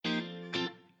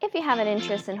if you have an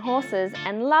interest in horses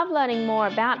and love learning more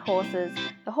about horses,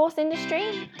 the horse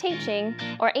industry, teaching,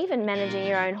 or even managing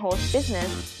your own horse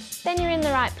business, then you're in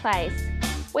the right place.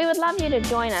 We would love you to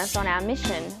join us on our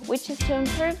mission, which is to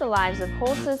improve the lives of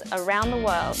horses around the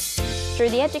world through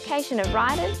the education of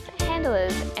riders,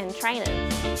 handlers, and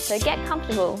trainers. So get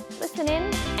comfortable, listen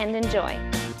in, and enjoy.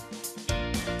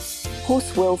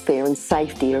 Horse welfare and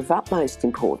safety are of utmost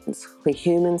importance where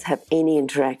humans have any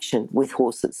interaction with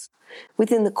horses.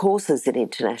 Within the courses at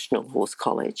International Horse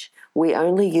College, we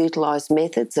only utilise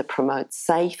methods that promote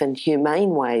safe and humane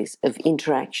ways of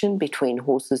interaction between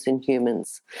horses and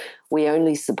humans. We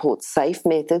only support safe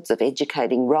methods of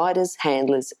educating riders,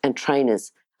 handlers and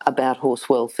trainers about horse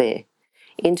welfare.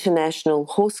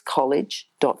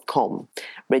 internationalhorsecollege.com,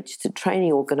 registered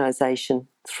training organisation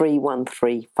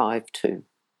 31352.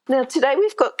 Now, today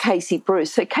we've got Casey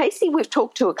Bruce. So, Casey, we've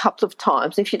talked to a couple of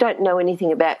times. If you don't know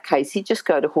anything about Casey, just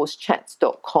go to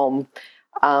horsechats.com,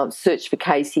 search for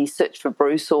Casey, search for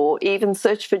Bruce, or even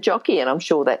search for jockey, and I'm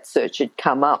sure that search would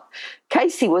come up.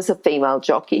 Casey was a female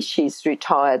jockey. She's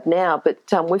retired now, but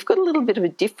we've got a little bit of a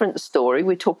different story.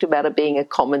 We talked about her being a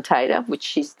commentator, which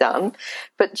she's done,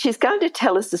 but she's going to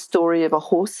tell us the story of a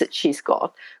horse that she's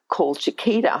got called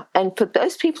Chiquita. And for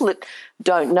those people that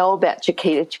don't know about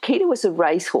Chiquita, Chiquita was a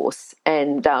racehorse,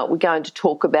 and we're going to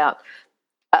talk about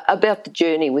the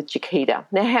journey with Chiquita.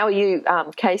 Now, how are you,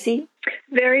 Casey?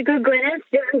 Very good, Glenys.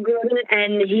 Very good.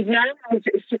 And his name is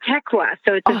Chautauqua,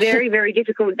 so it's a very, very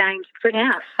difficult name to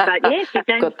pronounce. But yes, his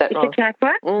name is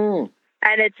Chautauqua.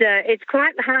 And it's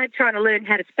quite hard trying to learn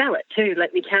how to spell it too,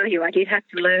 let me tell you. I did have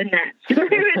to learn that.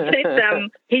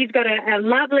 He's got a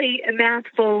lovely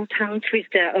mouthful, tongue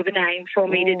twister of a name for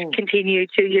me to continue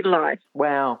to utilise.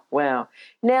 Wow.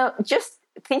 Now, just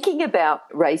thinking about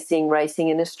racing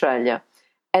in Australia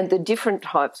and the different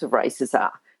types of races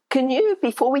are, can you,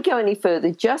 before we go any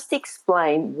further, just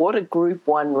explain what a Group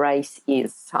 1 race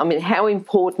is? I mean, how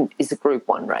important is a Group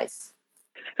 1 race?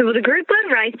 Well, the Group 1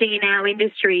 racing in our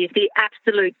industry is the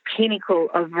absolute pinnacle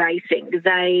of racing.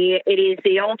 It is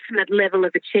the ultimate level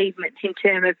of achievement in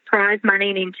terms of prize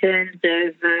money and in terms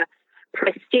of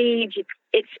prestige.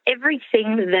 It's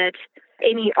everything that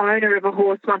any owner of a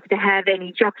horse wants to have,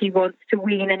 any jockey wants to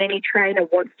win, and any trainer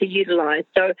wants to utilise.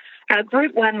 So our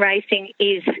Group 1 racing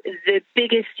is the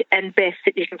biggest and best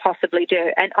that you can possibly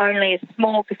do, and only a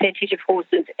small percentage of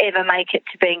horses ever make it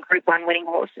to being Group 1 winning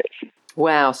horses.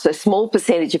 Wow, so small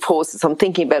percentage of horses. I'm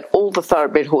thinking about all the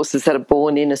thoroughbred horses that are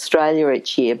born in Australia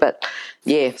each year, but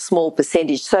yeah, small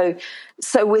percentage. So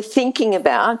we're thinking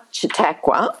about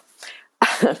Chautauqua.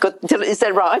 Is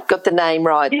that right? Got the name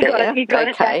right there? You got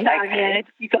okay. It that time, yeah.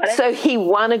 You got it. So he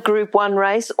won a Group 1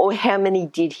 race, or how many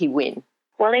did he win?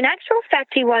 Well, in actual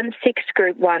fact, he won 6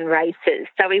 Group 1 races.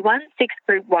 So he won 6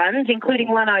 Group 1s,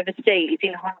 including one overseas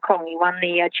in Hong Kong. He won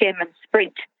the Chairman's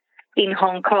Sprint in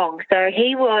Hong Kong. So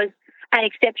he was an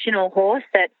exceptional horse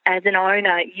that, as an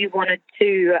owner, you wanted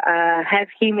to have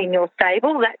him in your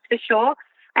stable, that's for sure.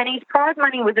 And his prize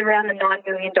money was around the $9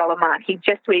 million mark. We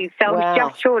fell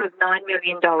just short of $9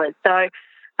 million. So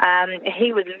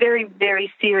he was a very, very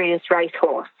serious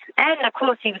racehorse. And, of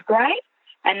course, he was grey.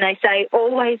 And they say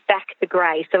always back the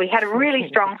grey. So he had a really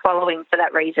strong following for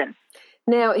that reason.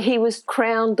 Now, he was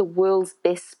crowned the world's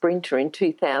best sprinter in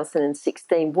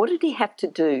 2016. What did he have to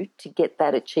do to get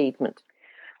that achievement?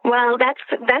 Well, that's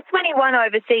when he won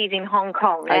overseas in Hong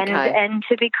Kong. Okay. And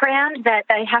to be crowned that,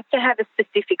 they have to have a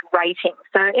specific rating.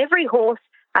 So every horse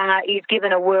is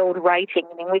given a world rating,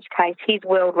 and in which case his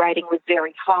world rating was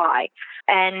very high.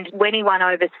 And when he won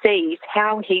overseas,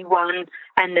 how he won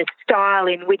and the style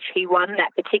in which he won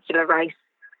that particular race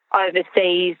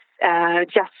overseas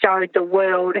just showed the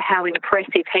world how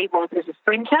impressive he was as a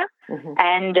sprinter.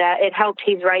 And it helped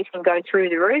his rating go through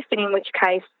the roof, and in which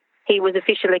case he was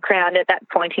officially crowned at that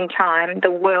point in time the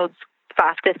world's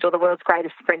fastest or the world's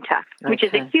greatest sprinter, which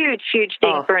is a huge, huge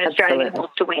thing for an Australian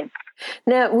horse to win.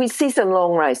 Now, we see some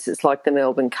long races like the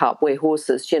Melbourne Cup where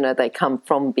horses, they come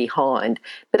from behind.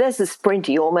 But as a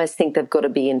sprinter, you almost think they've got to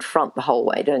be in front the whole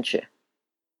way, don't you?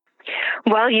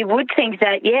 Well, you would think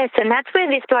that, yes, and that's where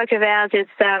this bloke of ours is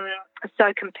so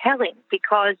compelling,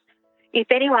 because if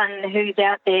anyone who's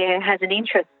out there has an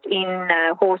interest in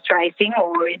horse racing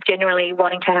or is generally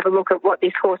wanting to have a look at what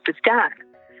this horse has done,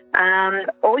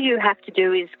 all you have to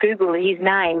do is Google his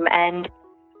name, and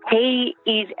he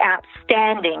is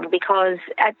outstanding, because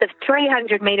at the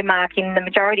 300-metre mark in the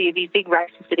majority of his big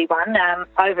races that he won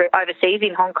overseas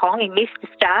in Hong Kong, he missed the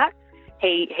start.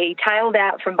 He tailed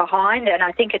out from behind, and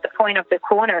I think at the point of the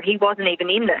corner he wasn't even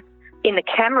in in the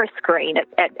camera screen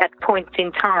at points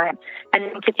in time.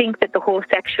 And to think that the horse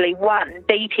actually won,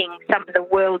 beating some of the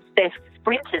world's best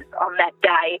sprinters on that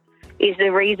day, is the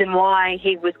reason why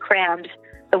he was crowned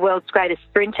the world's greatest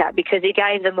sprinter, because he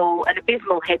gave them all an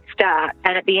abysmal head start,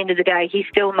 and at the end of the day he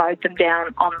still mowed them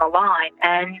down on the line.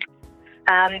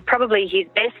 And probably his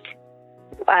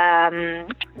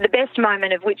the best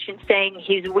moment of which in seeing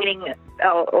his winning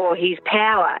or his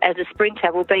power as a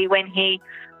sprinter will be when he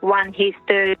won his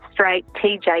third straight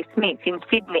TJ Smith in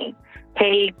Sydney.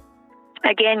 He,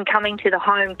 again, coming to the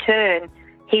home turn,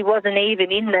 he wasn't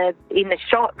even in the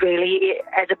shot, really.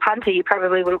 As a punter, you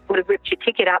probably would have ripped your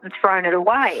ticket up and thrown it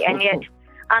away. And yet,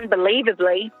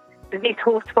 unbelievably, this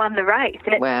horse won the race.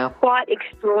 And it's quite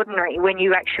extraordinary when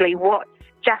you actually watch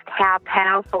just how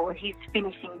powerful his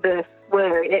finishing bursts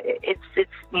were. It's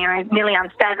nearly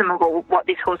unfathomable what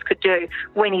this horse could do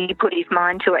when he put his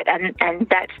mind to it. And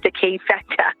that's the key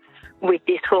factor with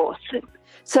this horse.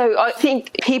 So I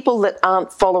think people that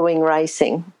aren't following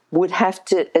racing would have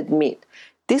to admit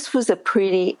this was a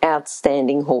pretty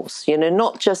outstanding horse,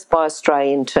 not just by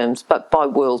Australian terms, but by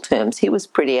world terms. He was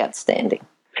pretty outstanding.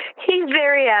 He's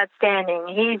very outstanding.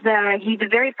 He's a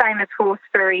very famous horse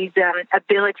for his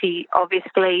ability,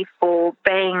 obviously, for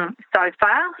being so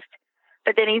fast,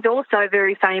 but then he's also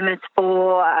very famous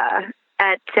for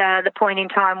at the point in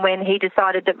time when he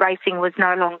decided that racing was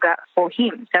no longer for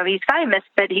him. So he's famous,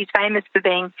 but he's famous for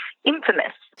being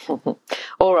infamous.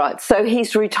 All right, so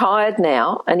he's retired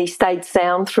now and he stayed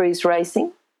sound through his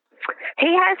racing?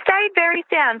 He has stayed very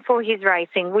sound for his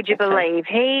racing, would you believe?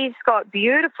 He's got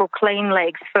beautiful, clean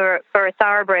legs for a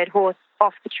thoroughbred horse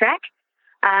off the track.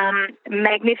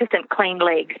 Magnificent, clean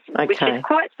legs, which is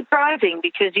quite surprising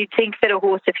because you'd think that a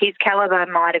horse of his calibre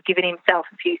might have given himself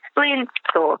a few splints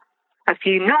or a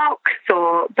few knocks,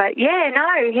 but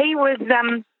he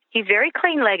was. He's very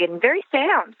clean-legged and very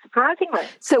sound, surprisingly.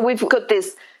 So we've got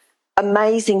this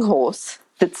amazing horse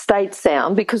that stayed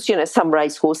sound because, some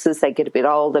race horses, they get a bit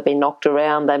old, they've been knocked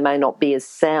around, they may not be as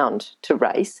sound to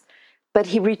race. But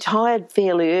he retired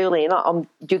fairly early, and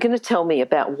you're going to tell me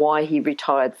about why he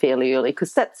retired fairly early,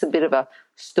 because that's a bit of a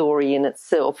story in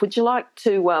itself. Would you like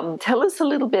to tell us a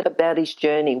little bit about his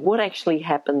journey? What actually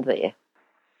happened there?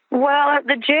 Well,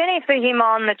 the journey for him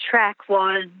on the track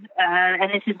was,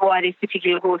 and this is why this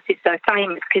particular horse is so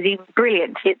famous, because he's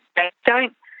brilliant.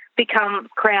 Don't become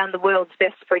crowned the world's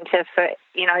best sprinter for,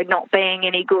 not being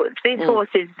any good. This horse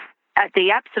is at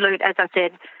the absolute, as I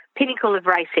said, pinnacle of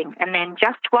racing. And then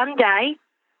just one day,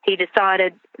 he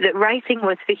decided that racing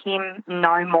was for him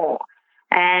no more.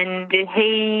 And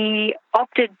he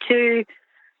opted to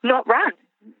not run.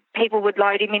 People would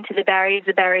load him into the barriers.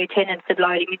 The barrier attendants would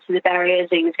load him into the barriers.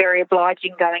 He was very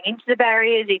obliging going into the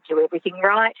barriers. He'd do everything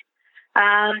right.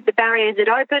 The barriers would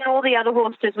open. All the other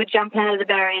horses would jump out of the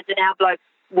barriers and our bloke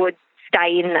would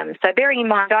stay in them. So bearing in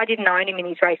mind, I didn't own him in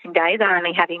his racing days. I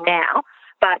only have him now.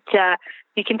 But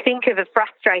you can think of a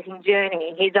frustrating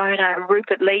journey. His owner,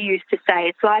 Rupert Lee, used to say,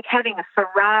 it's like having a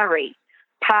Ferrari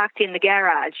parked in the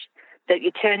garage, that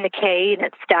you turn the key and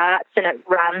it starts and it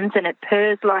runs and it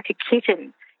purrs like a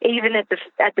kitten. Even at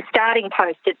the starting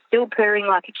post, it's still purring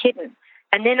like a kitten.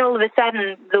 And then all of a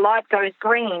sudden, the light goes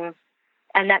green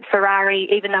and that Ferrari,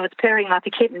 even though it's purring like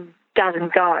a kitten,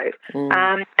 doesn't go.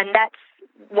 And that's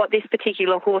what this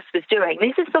particular horse was doing.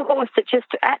 This is the horse that just,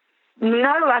 at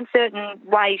no uncertain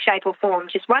way, shape or form,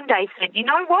 just one day said, you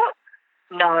know what?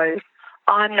 No,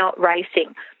 I'm not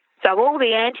racing. So all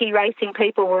the anti-racing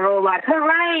people were all like,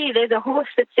 hooray, there's a horse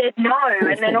that said no.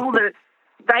 And then all the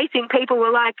racing people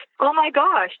were like, oh my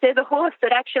gosh, there's a horse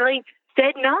that actually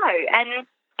said no. And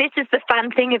this is the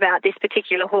fun thing about this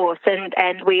particular horse. And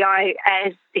I,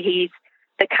 as he's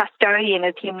the custodian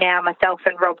of him now, myself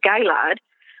and Rob Gaylard,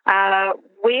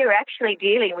 we're actually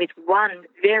dealing with one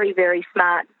very, very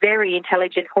smart, very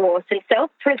intelligent horse. And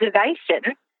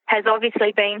self-preservation has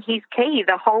obviously been his key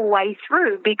the whole way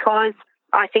through, because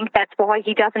I think that's why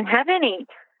he doesn't have any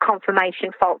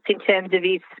conformation faults in terms of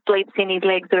his splits in his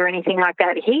legs or anything like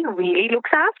that. He really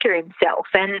looks after himself,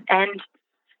 and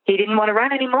he didn't want to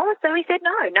run anymore, so he said,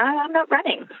 no, I'm not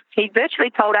running. He virtually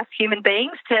told us human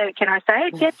beings to, can I say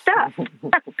it, get stuff.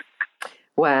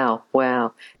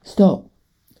 Wow. Stop.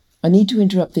 I need to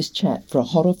interrupt this chat for a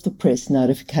hot off the press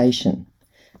notification.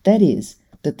 That is,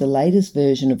 that the latest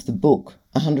version of the book,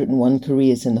 101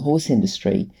 Careers in the Horse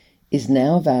Industry, is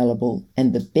now available,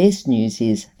 and the best news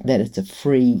is that it's a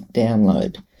free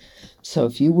download. So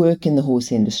if you work in the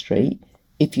horse industry,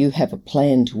 if you have a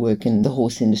plan to work in the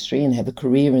horse industry and have a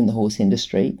career in the horse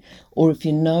industry, or if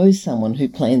you know someone who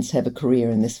plans to have a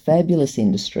career in this fabulous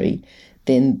industry,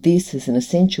 then this is an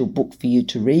essential book for you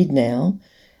to read now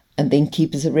and then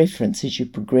keep as a reference as you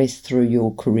progress through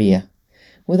your career.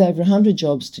 With over 100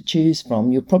 jobs to choose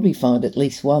from, you'll probably find at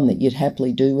least one that you'd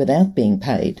happily do without being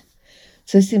paid.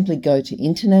 So simply go to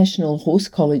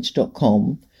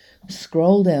internationalhorsecollege.com,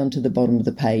 scroll down to the bottom of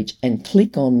the page and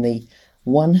click on the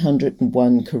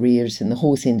 101 Careers in the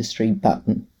Horse Industry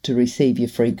button to receive your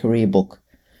free career book.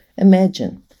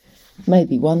 Imagine,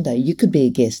 maybe one day you could be a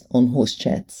guest on Horse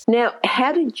Chats. Now,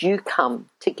 how did you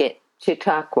come to get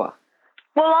Chautauqua?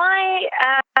 Well,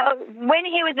 when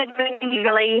he was at Moonee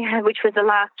Valley, which was the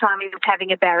last time he was having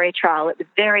a barrier trial, it was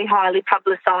very highly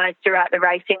publicised throughout the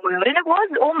racing world, and it was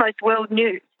almost world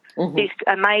news, this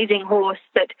amazing horse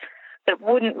that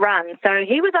wouldn't run. So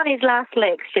he was on his last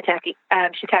legs,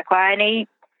 Chautauqua, and he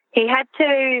had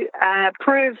to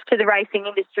prove to the racing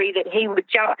industry that he would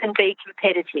jump and be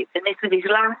competitive, and this was his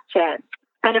last chance.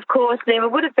 And, of course, there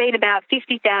would have been about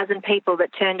 50,000 people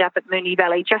that turned up at Moonee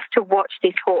Valley just to watch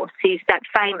this horse. He's that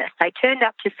famous. They turned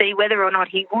up to see whether or not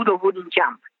he would or wouldn't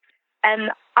jump.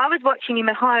 And I was watching him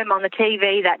at home on the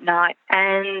TV that night,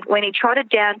 and when he trotted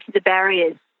down to the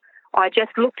barriers, I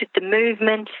just looked at the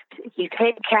movement, his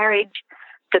head carriage,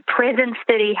 the presence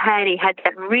that he had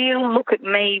that real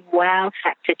look-at-me wow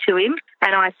factor to him.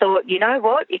 And I thought, you know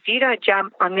what, if you don't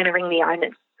jump, I'm going to ring the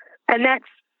owners. And that's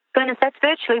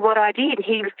virtually what I did.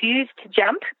 He refused to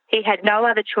jump. He had no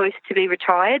other choice to be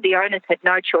retired. The owners had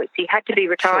no choice. He had to be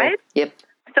retired. Sure. Yep.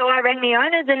 So I rang the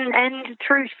owners and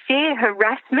through sheer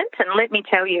harassment, and let me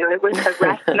tell you, it was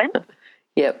harassment,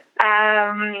 Yep.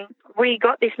 We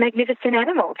got this magnificent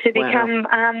animal to become,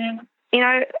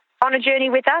 on a journey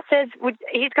with us as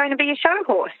he's going to be a show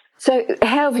horse. So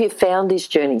how have you found this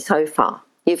journey so far?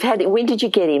 When did you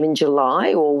get him, in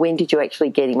July, or when did you actually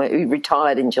get him? He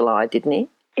retired in July, didn't he?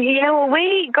 Yeah, well,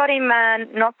 we got him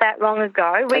not that long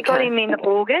ago. We got him in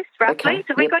August, roughly. Okay.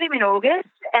 So we got him in August,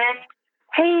 and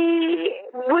he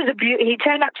was he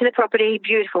turned up to the property,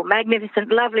 beautiful,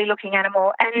 magnificent, lovely-looking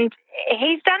animal, and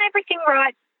he's done everything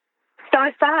right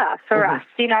so far for us.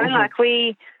 Like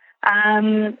we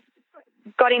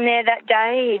got him there that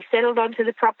day. He settled onto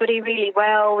the property really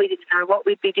well. We didn't know what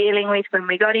we'd be dealing with when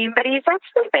we got him, but he's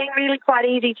actually been really quite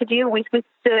easy to deal with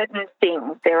certain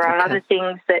things. There are other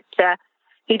things that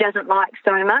he doesn't like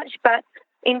so much, but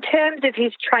in terms of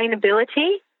his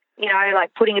trainability,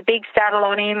 like putting a big saddle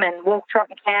on him and walk, trot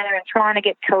and canter and trying to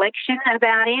get collection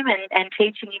about him and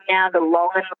teaching him now the long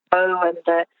and low and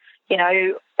the,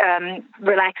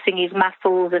 relaxing his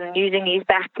muscles and using his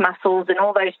back muscles and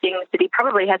all those things that he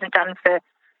probably hasn't done for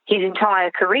his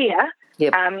entire career,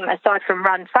 aside from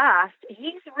run fast,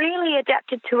 he's really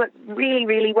adapted to it really,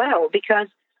 really well because,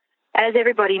 as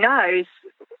everybody knows,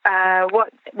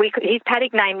 his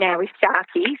paddock name now is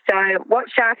Sharky. So what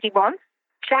Sharky wants,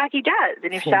 Sharky does.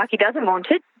 And if Sharky doesn't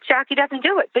want it, Sharky doesn't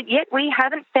do it. But yet we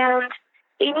haven't found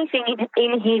anything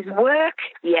in his work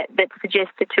yet that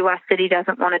suggested to us that he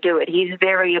doesn't want to do it. He's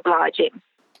very obliging.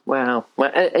 Wow.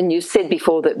 And you said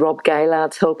before that Rob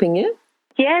Gaylard's helping you?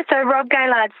 Yeah, so Rob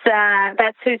Gaylard's,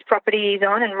 that's whose property he's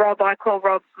on, and Rob, I call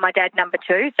Rob my dad number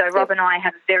two. So Rob and I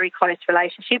have a very close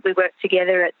relationship. We work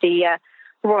together at the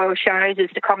Royal Shows as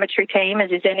the commentary team.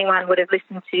 As anyone would have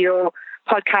listened to your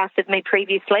podcast of me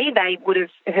previously, they would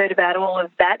have heard about all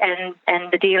of that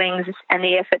and the dealings and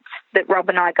the efforts that Rob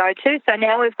and I go to. So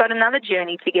now we've got another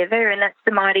journey together, and that's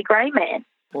the Mighty Grey Man.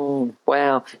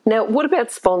 Wow. Now, what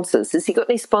about sponsors? Has he got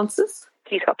any sponsors?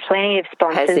 He's got plenty of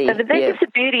sponsors. Has he? So that's the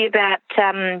beauty about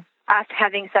us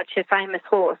having such a famous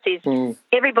horse is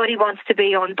everybody wants to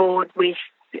be on board with,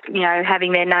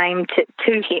 having their name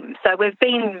to him. So we've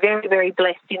been very, very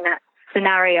blessed in that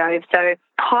scenario. So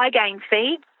High Gain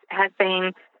Feeds have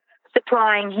been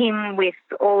supplying him with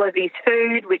all of his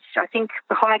food, which I think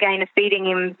High Gain are feeding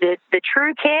him the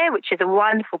True Care, which is a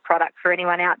wonderful product for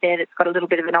anyone out there that's got a little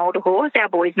bit of an older horse. Our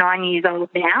boy's 9 years old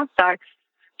now, so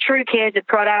True Care is a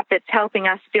product that's helping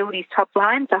us build his top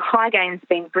line. So High Gain's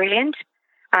been brilliant.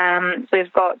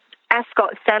 We've got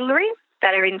Ascot Saddlery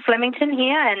that are in Flemington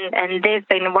here, and they've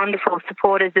been wonderful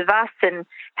supporters of us and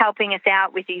helping us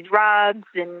out with his rugs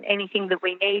and anything that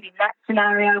we need in that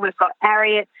scenario. We've got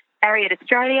Ariat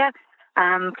Australia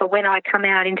for when I come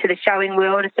out into the showing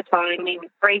world, supplying me with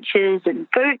breeches and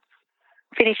boots.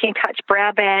 Finishing Touch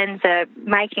brow bands are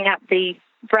making up the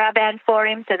brow band for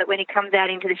him so that when he comes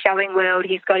out into the showing world,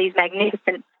 he's got his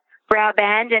magnificent brow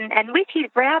band. And with his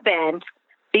brow band,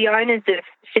 the owners of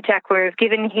Chautauqua have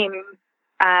given him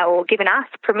or given us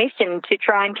permission to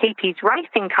try and keep his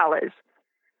racing colours.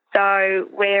 So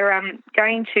we're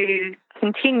going to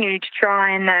continue to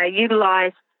try and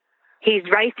utilise his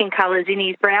racing colours in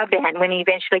his brow band when he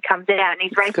eventually comes out. And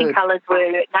his racing colours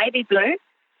were navy blue,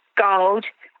 gold,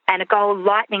 and a gold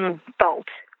lightning bolt.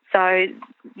 So,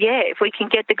 yeah, if we can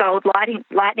get the gold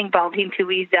lightning bolt into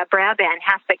his brow band,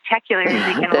 how spectacular is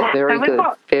he going to look? Very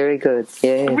good. Very good.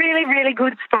 Yeah. Really, really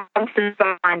good sponsors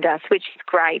behind us, which is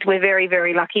great. We're very,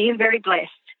 very lucky and very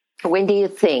blessed. When do you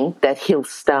think that he'll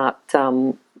start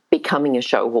becoming a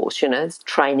show horse? You know, it's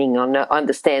training. I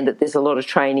understand that there's a lot of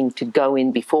training to go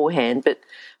in beforehand, but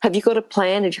have you got a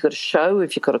plan? Have you got a show?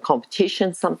 Have you got a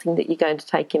competition, something that you're going to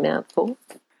take him out for?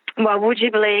 Well, would you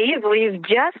believe we've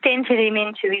just entered him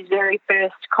into his very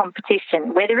first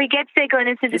competition. Whether he gets there,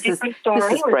 Glenys, is a different story.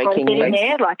 This is We've got to breaking get in news.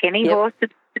 there like any horse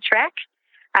at the track.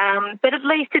 But at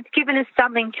least it's given us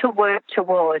something to work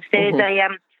towards. There's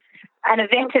an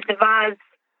event at the Vase,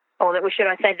 or should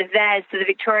I say the VAS, so the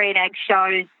Victorian Ag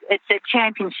Shows. It's a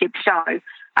championship show.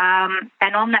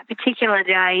 And on that particular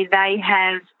day, they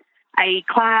have a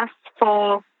class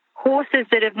for horses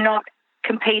that have not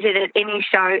competed at any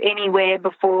show anywhere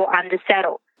before under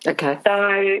saddle. Okay.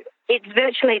 So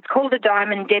it's called a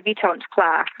Diamond Debutante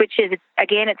class, which is,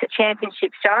 again, it's a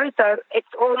championship show. So it's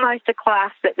almost a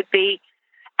class that would be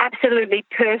absolutely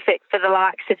perfect for the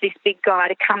likes of this big guy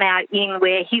to come out in,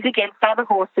 where he's against other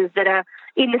horses that are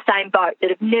in the same boat,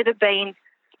 that have never been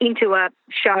into a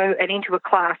show and into a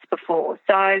class before.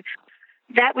 So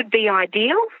that would be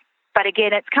ideal. But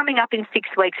again, it's coming up in 6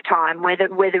 weeks' time. Whether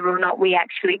or not we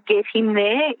actually get him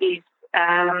there is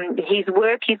his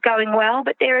work is going well,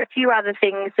 but there are a few other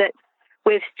things that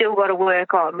we've still got to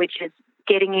work on, which is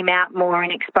getting him out more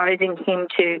and exposing him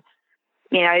to,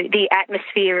 you know, the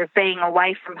atmosphere of being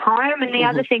away from home. And the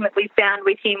other thing that we found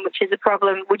with him, which is a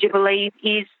problem, would you believe,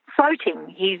 is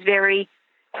floating. He's very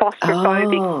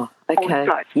claustrophobic. Oh, okay.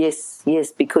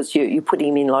 Yes, because you put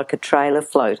him in like a trailer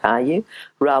float, are you,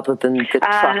 rather than the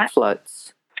truck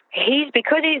floats?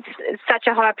 Because he's such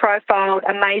a high-profile,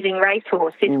 amazing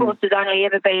racehorse. His horse has only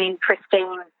ever been in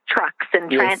pristine trucks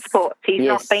and transports. He's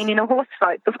not been in a horse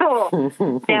float before.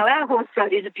 Now, our horse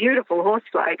float is a beautiful horse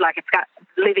float. Like, it's got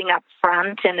living up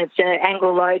front and it's an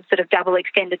angle load sort of double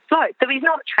extended float. So he's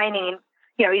not training in,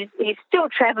 you know, he's still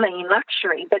travelling in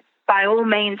luxury, but by all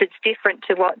means it's different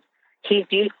to what he's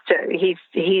used to.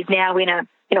 He's now in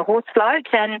a horse float,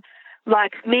 and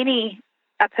like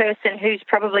a person who's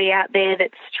probably out there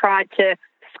that's tried to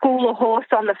school a horse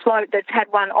on the float that's had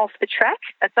one off the track,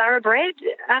 a thoroughbred,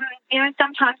 you know,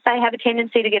 sometimes they have a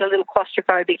tendency to get a little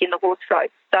claustrophobic in the horse float.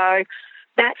 So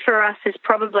that for us is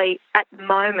probably, at the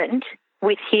moment,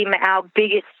 with him, our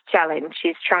biggest challenge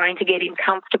is trying to get him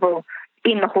comfortable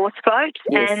in the horse float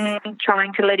and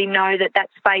trying to let him know that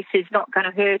space is not going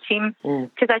to hurt him.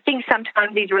 Because I think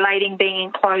sometimes he's relating being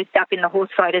enclosed up in the horse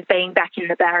float as being back in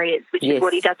the barriers, which is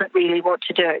what he doesn't really want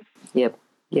to do.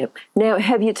 Yep. Now,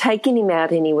 have you taken him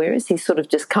out anywhere? Has he sort of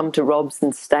just come to Rob's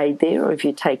and stayed there, or have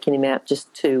you taken him out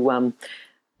just to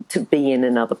be in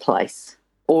another place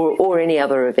or any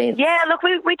other event? Yeah, look,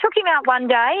 we took him out one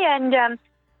day and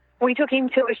we took him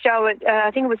to a show at,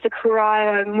 I think it was the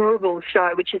Corio Moorabool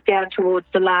show, which is down towards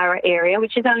the Lara area,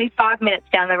 which is only 5 minutes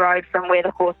down the road from where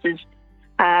the horse is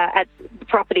at the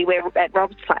property at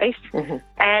Rob's place.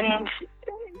 And,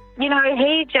 you know,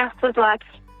 he just was like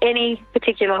any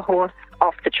particular horse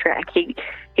off the track. He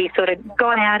sort of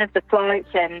got out of the float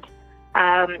and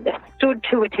stood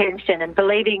to attention, and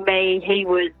believing me, he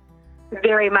was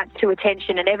very much to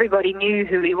attention, and everybody knew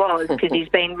who he was because he's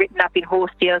been written up in horse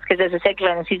deals because, as I said,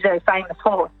 Glenys, he's a very famous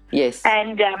horse. Yes.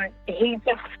 And he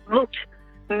just looked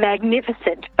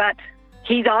magnificent, but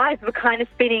his eyes were kind of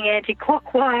spinning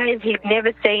anti-clockwise. He'd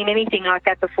never seen anything like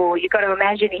that before. You've got to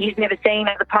imagine he's never seen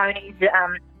other ponies.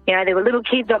 You know, there were little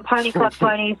kids on pony club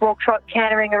ponies, walk, trot,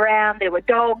 cantering around. There were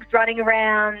dogs running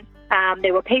around.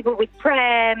 There were people with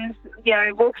prams, you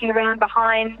know, walking around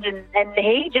behind, and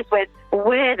he just went,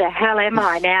 where the hell am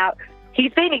I? Now,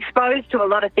 he's been exposed to a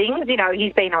lot of things. You know,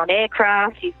 he's been on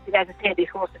aircraft. As I said, this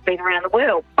horse has been around the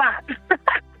world. But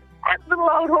at the little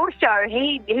old horse show,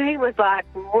 he was like,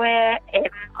 where am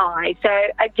I? So,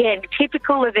 again,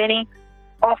 typical of any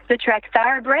off-the-track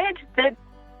thoroughbred, that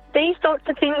these sorts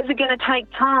of things are going to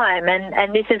take time.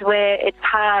 And this is where it's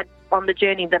hard on the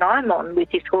journey that I'm on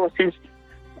with this horse. Is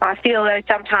I feel though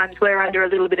sometimes we're under a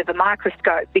little bit of a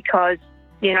microscope because,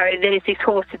 you know, there's this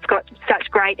horse that's got such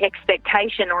great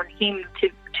expectation on him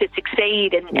to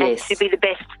succeed and to be the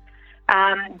best.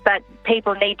 But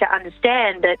people need to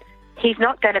understand that he's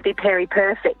not going to be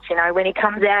perfect. You know, when he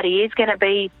comes out, he is going to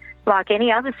be like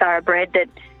any other thoroughbred, that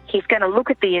he's going to look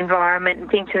at the environment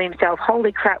and think to himself,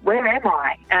 holy crap, where am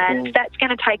I? And that's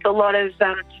going to take a lot of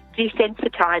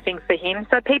desensitising for him.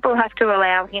 So people have to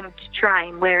allow him to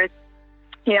train, whereas,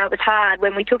 you know, it was hard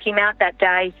when we took him out that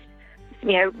day.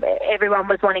 everyone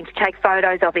was wanting to take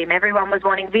photos of him. Everyone was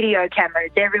wanting video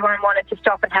cameras. Everyone wanted to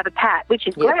stop and have a pat, which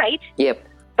is great. Yep.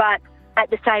 But at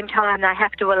the same time, they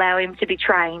have to allow him to be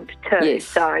trained too. Yes.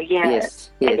 So, yeah.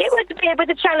 Yes. It was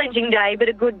a challenging day, but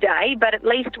a good day. But at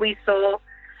least we saw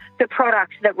the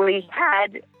product that we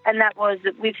had, and that was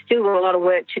that we've still got a lot of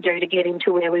work to do to get him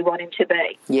to where we want him to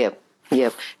be. Yep.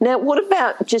 Now, what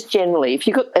about just generally, if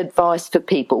you've got advice for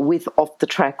people with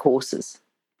off-the-track horses?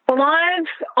 Well, I've,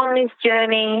 on this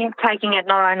journey, taking it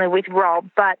not only with Rob,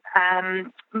 but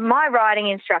my riding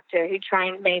instructor who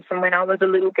trained me from when I was a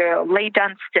little girl, Lee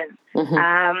Dunstan,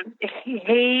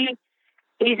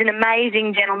 he's an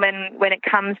amazing gentleman when it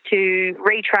comes to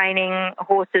retraining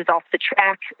horses off the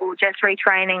track or just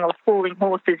retraining or schooling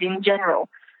horses in general.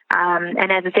 And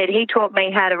as I said, he taught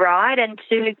me how to ride, and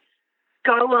to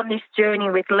go on this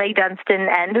journey with Lee Dunstan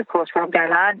and, of course, Rob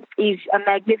Gaillard is a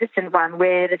magnificent one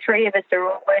where the three of us are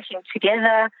all working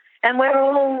together and we're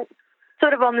all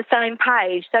sort of on the same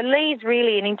page. So Lee's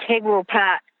really an integral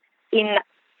part in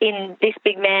this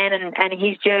big man and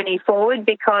his journey forward,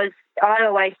 because I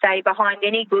always say behind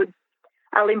any good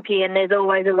Olympian there's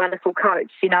always a wonderful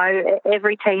coach.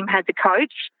 Every team has a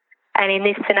coach. And in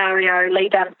this scenario, Lee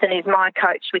Dunstan is my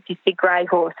coach with his big grey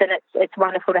horse, and it's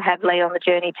wonderful to have Lee on the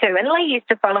journey too. And Lee used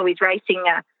to follow his racing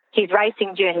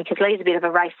journey, because Lee's a bit of a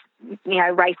race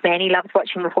man. He loves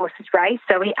watching the horses race,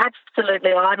 so he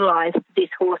absolutely idolised this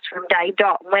horse from day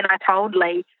dot. When I told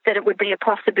Lee that it would be a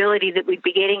possibility that we'd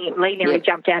be getting him, Lee nearly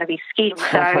jumped out of his skin.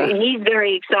 So he's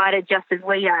very excited, just as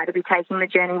we are, to be taking the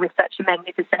journey with such a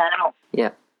magnificent animal.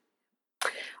 Yeah.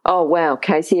 Oh, wow,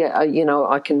 Casey,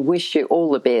 I can wish you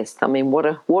all the best. I mean, what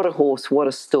a horse, what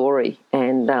a story.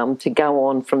 And to go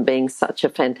on from being such a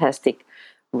fantastic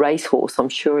racehorse, I'm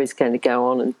sure he's going to go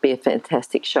on and be a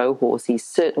fantastic show horse. He's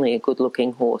certainly a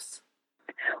good-looking horse.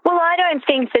 Well, I don't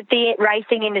think that the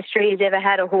racing industry has ever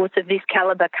had a horse of this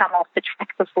calibre come off the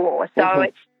track before. So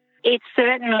it's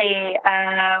certainly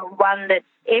one that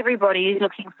everybody is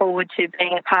looking forward to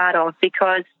being a part of,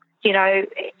 because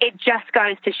it just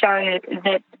goes to show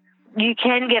that you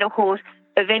can get a horse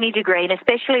of any degree, and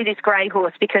especially this grey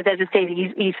horse, because, as I said,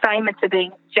 he's famous for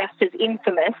being just as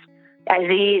infamous as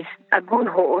he is a good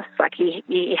horse. Like,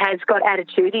 he has got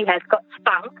attitude, he has got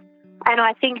spunk. And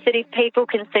I think that if people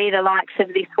can see the likes of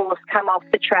this horse come off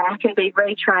the track and be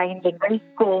retrained and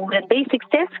reschooled and be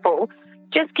successful,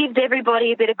 just gives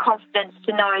everybody a bit of confidence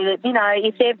to know that,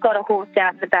 if they've got a horse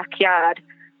out in the backyard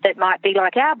that might be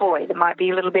like our boy, that might be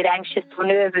a little bit anxious or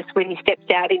nervous when he steps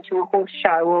out into a horse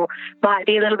show, or might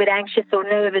be a little bit anxious or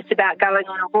nervous about going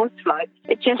on a horse float,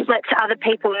 it just lets other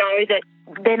people know that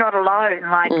they're not alone.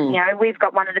 Like, we've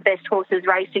got one of the best horses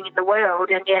racing in the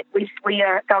world, and yet we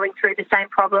are going through the same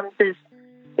problems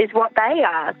as what they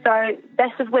are. So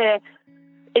this is where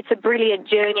it's a brilliant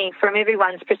journey from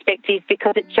everyone's perspective,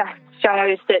 because it just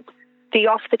shows that the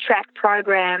off-the-track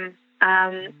program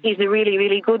is a really,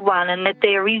 really good one, and that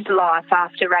there is life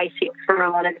after racing for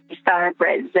a lot of these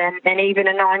thoroughbreds, and even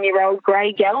a 9-year-old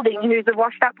grey gelding who's a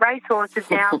washed-up racehorse has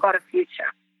now got a future.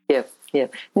 Yeah.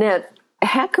 Now,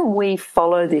 how can we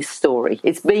follow this story?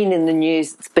 It's been in the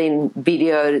news, it's been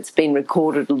videoed, it's been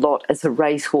recorded a lot as a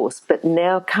racehorse, but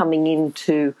now coming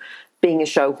into being a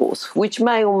show horse, which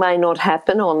may or may not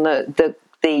happen on the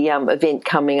event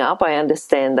coming up, I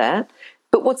understand that.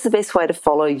 But what's the best way to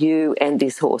follow you and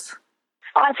this horse?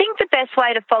 I think the best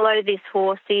way to follow this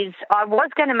horse is, I was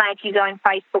going to make his own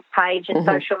Facebook page and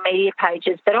social media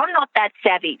pages, but I'm not that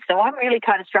savvy, so I'm really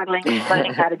kind of struggling with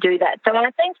learning how to do that. So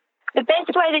I think the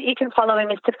best way that you can follow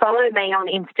him is to follow me on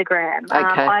Instagram. Okay.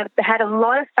 I've had a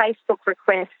lot of Facebook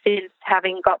requests since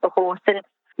having got the horse, and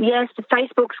yes, the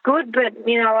Facebook's good, but,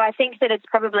 I think that it's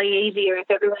probably easier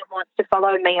if everyone wants to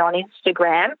follow me on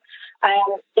Instagram.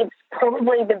 It's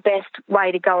probably the best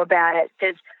way to go about it,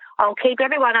 because I'll keep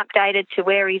everyone updated to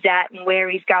where he's at and where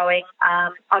he's going.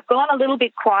 I've gone a little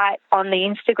bit quiet on the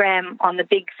Instagram on the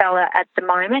big fella at the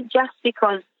moment, just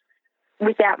because,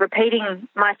 without repeating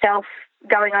myself,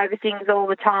 going over things all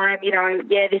the time,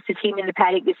 this is him in the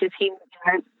paddock, this is him,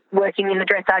 working in the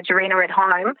dressage arena at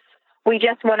home. We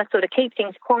just want to sort of keep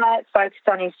things quiet, focus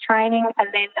on his training, and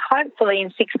then hopefully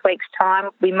in 6 weeks' time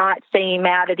we might see him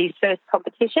out at his first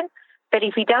competition. But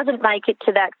if he doesn't make it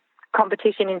to that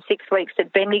competition in 6 weeks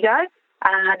at Bendigo,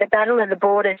 the Battle of the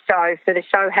Borders show for the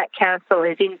Show Hack Council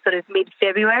is in sort of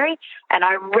mid-February, and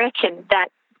I reckon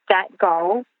that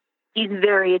goal is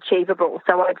very achievable.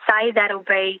 So I'd say that'll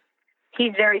be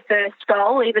his very first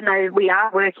goal, even though we are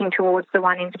working towards the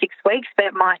one in 6 weeks, but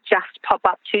it might just pop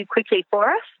up too quickly for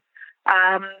us.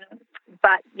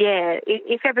 But yeah,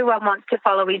 if everyone wants to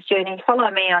follow his journey,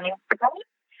 follow me on Instagram.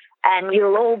 and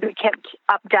you'll all be kept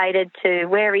updated to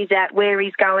where he's at, where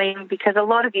he's going, because a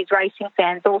lot of his racing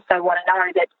fans also want to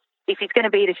know that if he's going to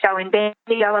be at a show in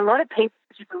Bendigo, a lot of people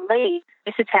believe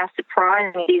this is how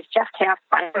surprising it is, just how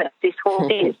famous this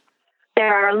horse is.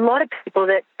 There are a lot of people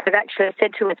that have actually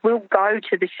said to us, we'll go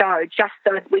to the show just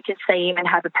so that we can see him and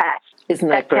have a pat. Isn't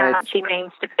that That's great? how much he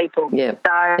means to people. Yeah.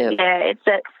 So, it's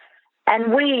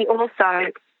and we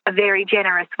also are very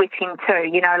generous with him too.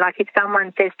 You know, like if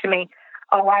someone says to me,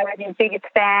 oh, I was his biggest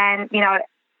fan, you know,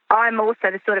 I'm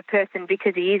also the sort of person,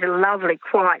 because he is a lovely,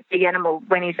 quiet, big animal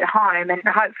when he's at home, and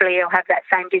hopefully he'll have that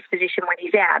same disposition when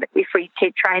he's out if we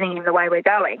keep training him the way we're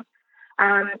going.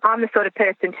 I'm the sort of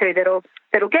person too that'll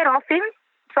get off him,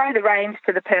 throw the reins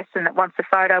to the person that wants a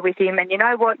photo with him, and you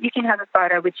know what? You can have a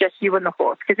photo with just you and the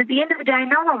horse, because at the end of the day,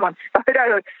 no one wants a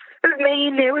photo of me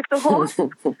in there with the horse.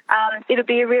 It'll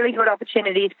be a really good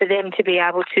opportunity for them to be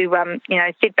able to,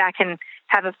 sit back and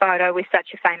have a photo with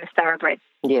such a famous thoroughbred.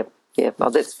 Yep. Yeah, well,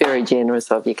 that's very generous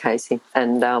of you, Casey.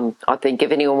 And I think if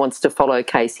anyone wants to follow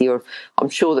Casey, or I'm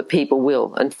sure that people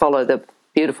will, and follow the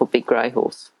beautiful big grey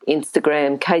horse,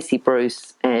 Instagram, Casey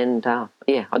Bruce, and I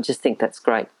just think that's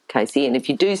great, Casey. And if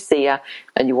you do see her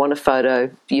and you want a photo,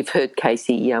 you've heard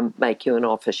Casey make you an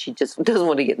offer. She just doesn't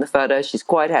want to get in the photo. She's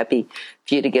quite happy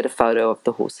for you to get a photo of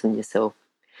the horse and yourself.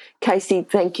 Casey,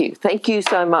 thank you. Thank you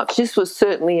so much. This was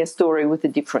certainly a story with a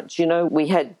difference. You know, we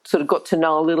had sort of got to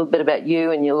know a little bit about you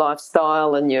and your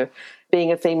lifestyle and your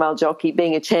being a female jockey,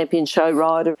 being a champion show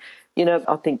rider. You know,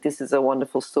 I think this is a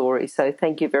wonderful story. So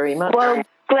thank you very much. Well,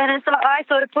 Glenys, I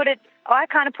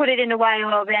kind of put it in a way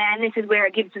of, and this is where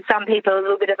it gives some people a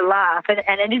little bit of a laugh.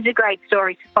 And it is a great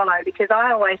story to follow, because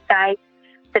I always say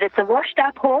that it's a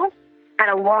washed-up horse and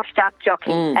a washed-up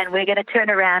jockey, and we're going to turn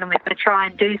around and we're going to try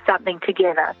and do something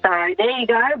together. So there you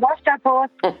go, washed-up horse,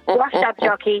 washed-up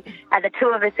jockey, and the two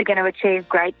of us are going to achieve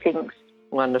great things.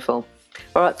 Wonderful.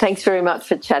 All right, thanks very much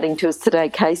for chatting to us today,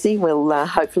 Casey.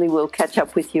 Hopefully we'll catch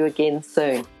up with you again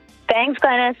soon. Thanks,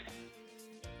 Glenys.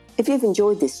 If you've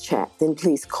enjoyed this chat, then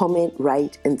please comment,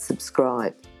 rate and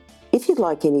subscribe. If you'd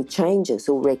like any changes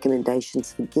or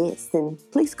recommendations for guests, then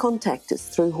please contact us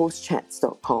through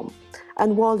horsechats.com.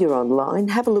 And while you're online,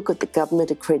 have a look at the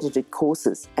government-accredited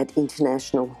courses at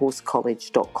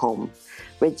internationalhorsecollege.com.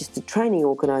 Registered Training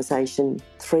Organisation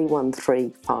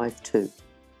 31352.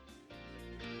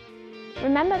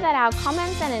 Remember that our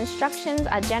comments and instructions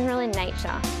are general in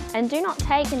nature and do not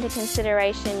take into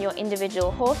consideration your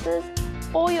individual horses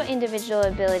or your individual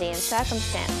ability and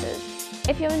circumstances.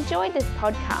 If you enjoyed this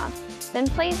podcast, then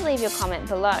please leave your comment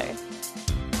below.